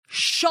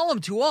Shalom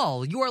to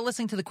all. You are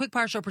listening to the Quick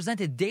Parsha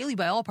presented daily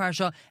by All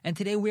Parsha, and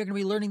today we are going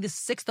to be learning the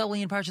sixth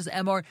aliyah in Parshas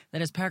Emor,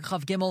 that is Parak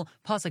Chav Gimel,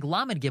 Pasuk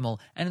Lamed Gimel.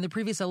 And in the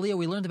previous aliyah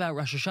we learned about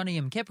Rosh Hashanah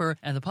Yom Kippur,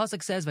 and the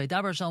Pasuk says,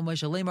 "Vaydaber Shalom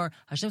Moshe Lemor."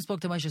 Hashem spoke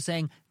to Moshe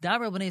saying,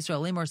 "Daber Bnei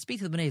Yisrael Lemor, speak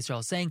to the Bnei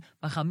Yisrael, saying,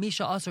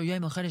 B'chamisha Asar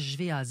Yom L'Chodesh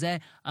Shvi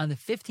Hazeh, on the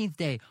 15th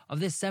day of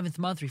this 7th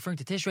month, referring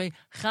to Tishrei,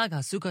 Chag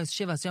HaSukkos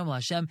Shivas Yom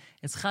LaHashem.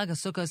 It's Chag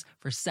HaSukkos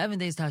for 7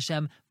 days to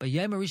Hashem.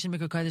 B'Yom Rishon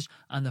Mikra Kodesh,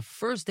 on the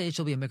first day it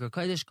shall be a Mikra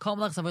Kodesh. Kol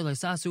Melech Zavod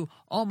Loisasu,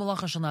 all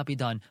malacha shall not be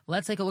done."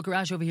 Let's take a look at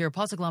Rashi over here.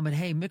 Pasuk Lamed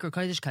Hey, Mikra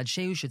Kodesh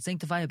Kadsheu should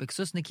sanctify a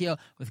B'Ksus Nikia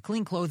with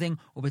clean clothing,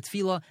 or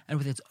B'Tfila, and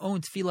with its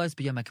own Tfilas,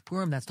 B'Yom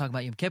Kippurim, that's talking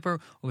about Yom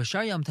Kippur, or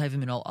B'Shar Yom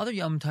Tovim, and all other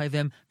Yom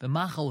Tovim,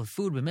 B'Machal, with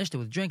food, B'Mishta,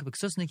 with drink,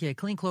 B'Ksus Nikia,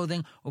 clean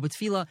clothing, or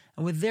B'Tfila,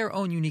 and with their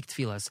own unique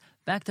Tfilas.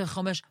 Back to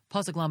Chomesh,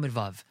 Pasuk Lamed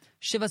Vav.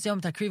 Shivas Yom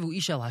Takrivu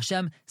Ishel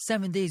Hashem.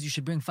 7 days you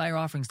should bring fire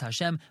offerings to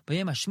Hashem.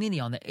 B'Yom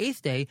Hashmini, on the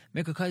 8th day,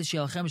 Mikra Kodesh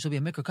Yelchem shall be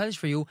a Mikra Kodesh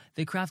for you.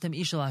 V'Kraftem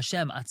Ishel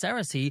Hashem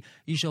Atzeres.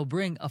 You shall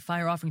bring a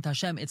fire offering to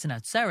Hashem. It's an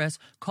Atzeres.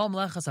 Kol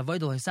Melechas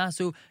Avodah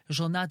Loisasu. You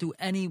shall not do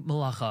any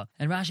malacha.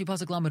 And Rashi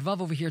Pasuk Lamed Vav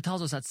over here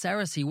tells us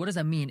Atzeres. What does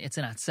that mean? It's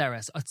an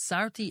Atzeres.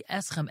 Atzarti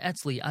Eschem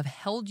Etzli. I've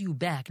held you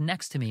back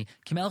next to me.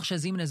 Kimelch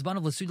Shazim and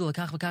Ezbanav L'Suda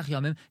L'Kach V'Kach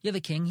Yamim. You have a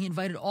king. He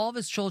invited all of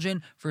his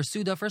children for a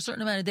Suda for a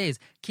certain amount of days.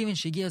 Kivin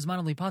Shigi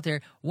Ezbanav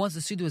L'Pater. Once the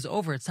Suda is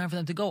over, it's time for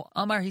them to go.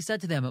 Amar, he said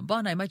to them,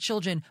 Banai, my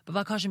children,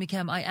 Bavakashem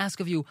Mikem, I ask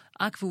of you,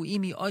 Akfu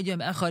Imi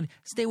Oydem Echad,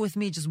 stay with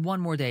me just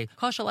one more day.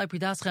 Kashalai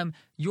Pridaschem,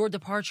 your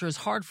departure is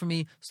hard for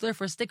me, so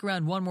therefore stick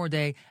around one more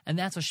day. And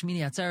that's what Shmini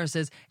Atzeres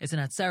is. It's an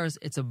Atzeres,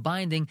 it's a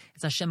binding,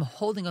 it's Hashem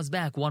holding us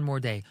back one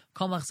more day.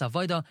 Kamlach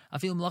Savoida,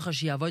 Afil Melacha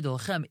Shi Avoida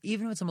Lechem,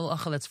 even if it's a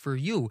Melacha that's for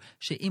you,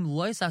 She'im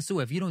Loisasu,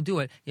 if you don't do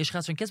it, Yesh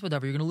Chasron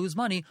Kisbadav, you're going to lose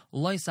money,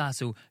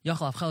 Loisasu,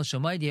 Yachal Avchel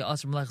Shomaydi,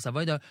 Asr Melech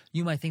Savoida,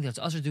 you might think that's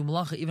Asr do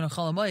Melacha, even a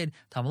Chalamayid,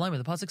 Tamalayim,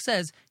 the Pasuk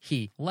says,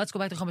 he. Let's go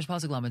back to Chomesh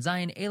Pasuk Lamed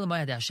Zayin.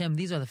 Elamayad Hashem.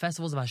 These are the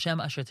festivals of Hashem.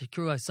 Asher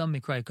Tikru Asam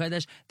Mikrai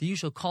Kodesh. That you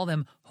shall call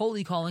them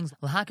holy callings.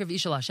 L'Hakriv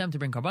Ishal Hashem, to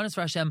bring karbanos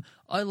for Hashem.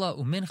 Oila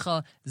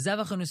Umincha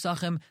Zevach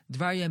Nusachim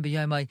Dvaryam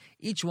B'Yomai.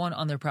 Each one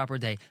on their proper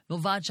day.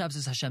 Milvad Shabbos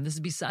is Hashem. This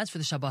is besides for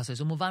the Shabbos.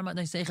 So Milvad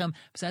Matnei Seichem.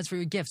 Besides for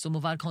your gifts. So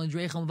Milvad Kol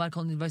Nidreichem. Milvad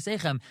Kol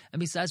Nidvaisechem. And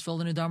besides for all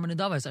the Nidarma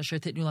Nidavas. Asher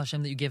Titnu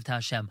Hashem, that you give to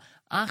Hashem.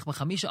 Ach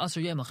B'Chamisha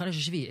Asar Yom L'Chodesh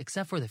Shvi.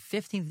 Except for the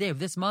 15th day of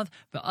this month.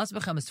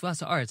 V'Asbechem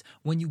Estvasa Arts.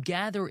 When you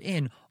gather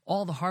in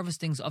all the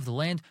harvestings of the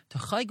land, to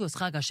Chaygos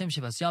Chag Hashem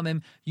Shivas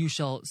Yamim, you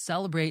shall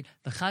celebrate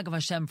the Chag of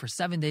Hashem for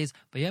 7 days.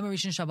 B'Yom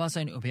Rishon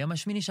Shabbosayin, U'B'Yom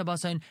Hashmini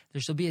Shabbosayin,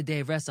 there shall be a day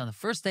of rest on the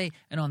first day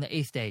and on the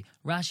 8th day.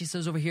 Rashi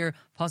says over here,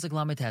 Pasuk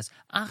Lamed Tes,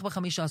 Ach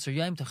B'Chamisha Asar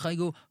Yom to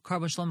Chaygu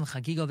Karban Shlamim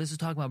Chagigo. This is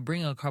talking about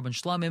bringing a Karban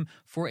Shlamim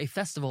for a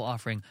festival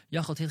offering.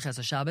 Yachol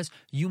Tidches Shabbos.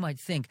 You might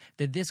think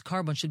that this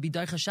Karban should be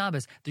Daicha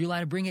Shabbos, that you're allowed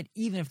to bring it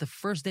even if the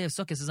first day of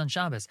Sukkot is on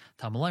Shabbos.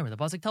 Tamalayim, the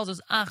Pasuk tells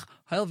us, Ach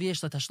Hayel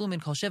V'Yesh LaTashlumin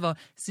Kol Shiva,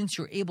 since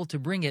you're able to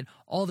bring it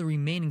all the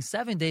remaining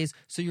 7 days,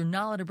 so you're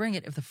not allowed to bring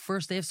it if the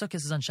first day of Sukkot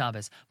is on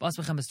Shabbos. This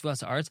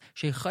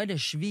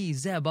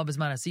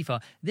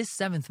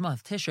 7th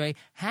month, Tishrei,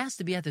 has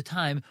to be at the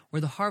time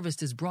where the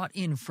harvest is brought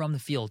in from the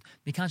field.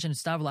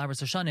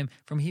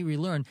 From here we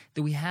learn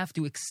that we have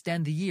to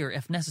extend the year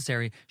if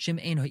necessary.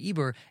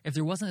 If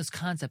there wasn't this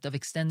concept of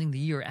extending the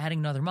year, adding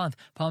another month,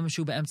 sometimes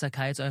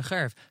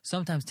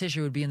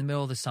Tishrei would be in the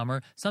middle of the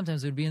summer,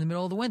 sometimes it would be in the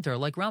middle of the winter,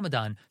 like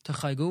Ramadan.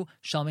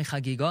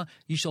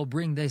 You shall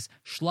bring this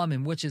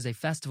shlamim, which is a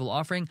festival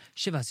offering,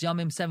 Shivas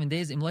Yamim, 7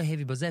 days.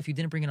 If you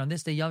didn't bring it on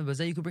this day,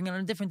 you could bring it on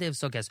a different day of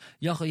Sukkot.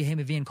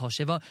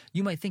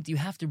 You might think that you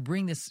have to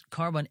bring this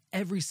karban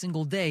every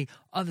single day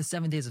of the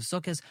 7 days of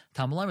Sukkot.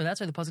 That's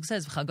why the pasuk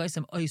says,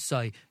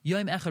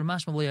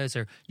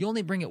 you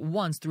only bring it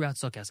once throughout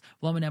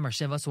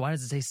Sukkot. So why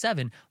does it say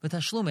 7?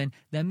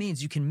 That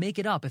means you can make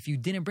it up if you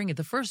didn't bring it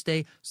the first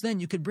day, so then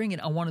you could bring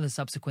it on one of the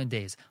subsequent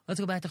days. Let's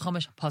go back to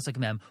Chomesh Pasuk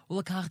Mem.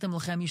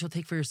 You shall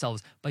take for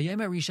yourselves by Yom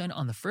Rishon,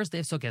 on the first day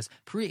of Sukkot,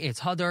 Pri Eitz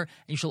Hadar, and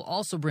you shall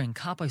also bring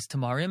kapais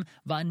tamarim,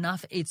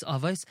 va'anaf eitz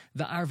avos,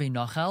 va'arvei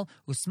nachal,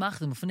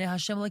 usmachtem ufnei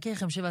Hashem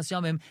lekechem shivas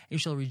yamim. You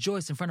shall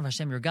rejoice in front of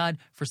Hashem your God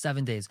for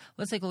 7 days.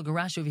 Let's take a look at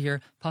Rashi over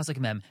here. Pasuk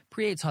Mem.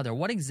 Pri Eitz Hadar.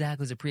 What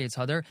exactly is a Pri Eitz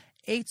Hadar?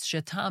 Eitz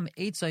shetam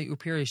eitzai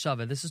upiri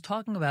shava. This is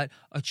talking about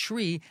a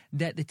tree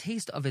that the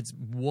taste of its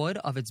wood,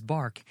 of its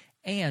bark,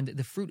 and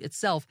the fruit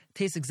itself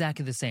tastes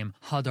exactly the same.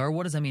 Hadar,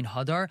 what does that mean?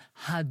 Hadar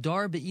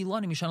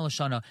be'ilanim mishana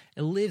l'shana.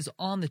 It lives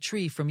on the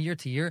tree from year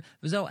to year.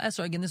 V'zo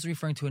esrog, and this is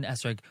referring to an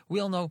esrog. We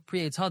all know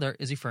Pri Eitz Hadar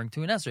is referring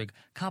to an esrog.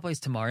 Kapais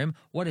tamarim,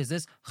 what is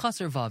this?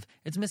 Chaser vav.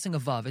 It's missing a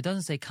vav. It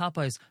doesn't say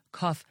kapais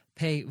kaf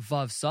pei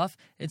vav saf.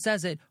 It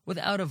says it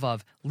without a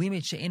vav.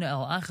 Limit she'ena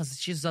el achas. It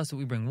teaches us that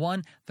we bring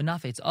one.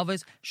 V'nafetz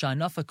avos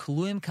sha'anafa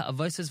kuluim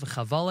ka'avosis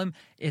v'chavalim.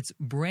 Its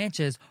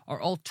branches are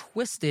all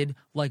twisted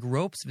like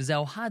ropes.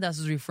 V'zeu hadas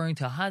is referring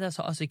to hadas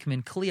ha'asik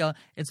min kliya.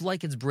 It's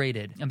like it's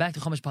braided. And back to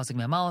Chomesh Pasuk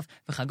Me'amalef.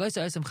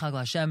 V'chagoysa osim chag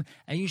l'Hashem,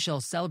 and you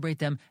shall celebrate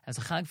them as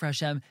a chag for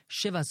Hashem.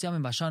 Shivas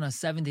yamim bashana,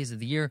 7 days of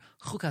the year.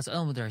 Chukas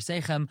olam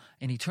d'raseichem,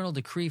 an eternal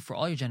decree for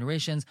all your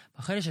generations.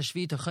 B'chodesh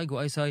hashvi tochagu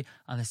oisai,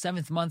 on the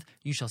 7th month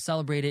you shall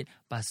celebrate it. it.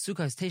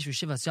 Basukas teshu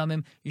shivas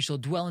yamim. You shall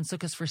dwell in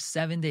sukkahs for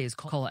 7 days.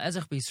 Kol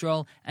ezech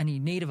b'Yisrael, any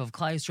native of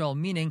Klal Yisrael,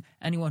 meaning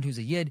anyone who's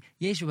a yid.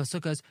 Yeshu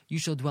basukas, you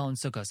shall dwell in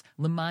sukkahs.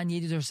 Leman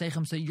yedid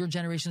seichem, so your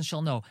generations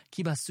shall know.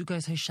 Ki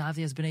basukas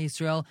hashavti as bnei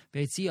Yisrael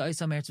beitziya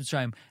oisam eretz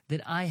Mitzrayim,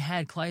 that I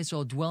had Klal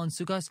Yisrael dwell in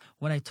sukkahs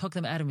when I took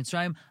them out of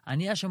Mitzrayim.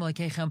 Ani Hashem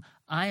Elokeichem,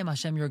 I am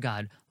Hashem your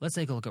God. Let's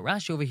take a look at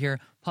Rashi over here.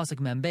 Pasuk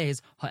Mem Beis,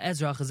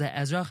 ha'ezrach is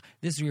ezrach.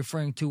 This is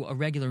referring to a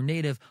regular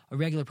native, a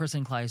regular person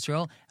in Klal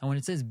Yisrael. And when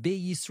it says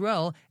Be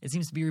Yisrael, it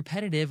seems to be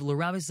repetitive.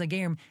 L'rabis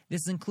zagerim.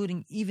 This is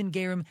including even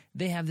gerim.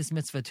 They have this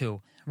mitzvah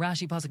too.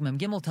 Rashi Pasuk Mem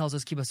Gimel tells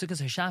us, Kiba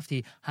Sukkos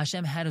Hashafti,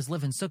 Hashem had us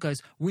live in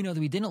Sukkos. We know that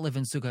we didn't live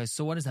in Sukkos.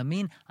 So what does that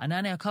mean?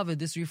 Anane HaKavod.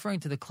 This is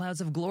referring to the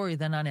clouds of glory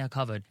that Anane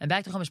HaKavod. And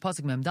back to Chumash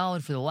Pasuk Mem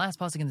Daled for the last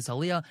pasuk in this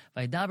aliyah.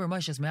 Vaydaber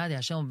Moshe Me'adi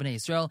Hashem Bnei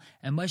Yisrael.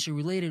 And Moshe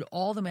related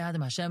all the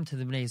Me'adim Hashem to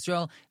the Bnei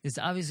Yisrael. This is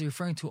obviously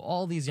referring to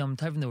all these Yom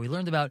Tovim that we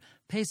learned about: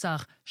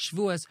 Pesach,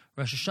 Shavuos,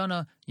 Rosh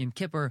Hashanah, Yom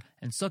Kippur,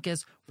 and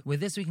Sukkot. With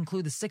this, we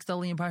conclude the 6th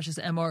aliyah in Parshas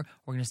Emor.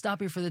 We're going to stop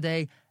here for the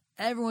day.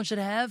 Everyone should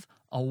have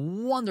a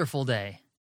wonderful day.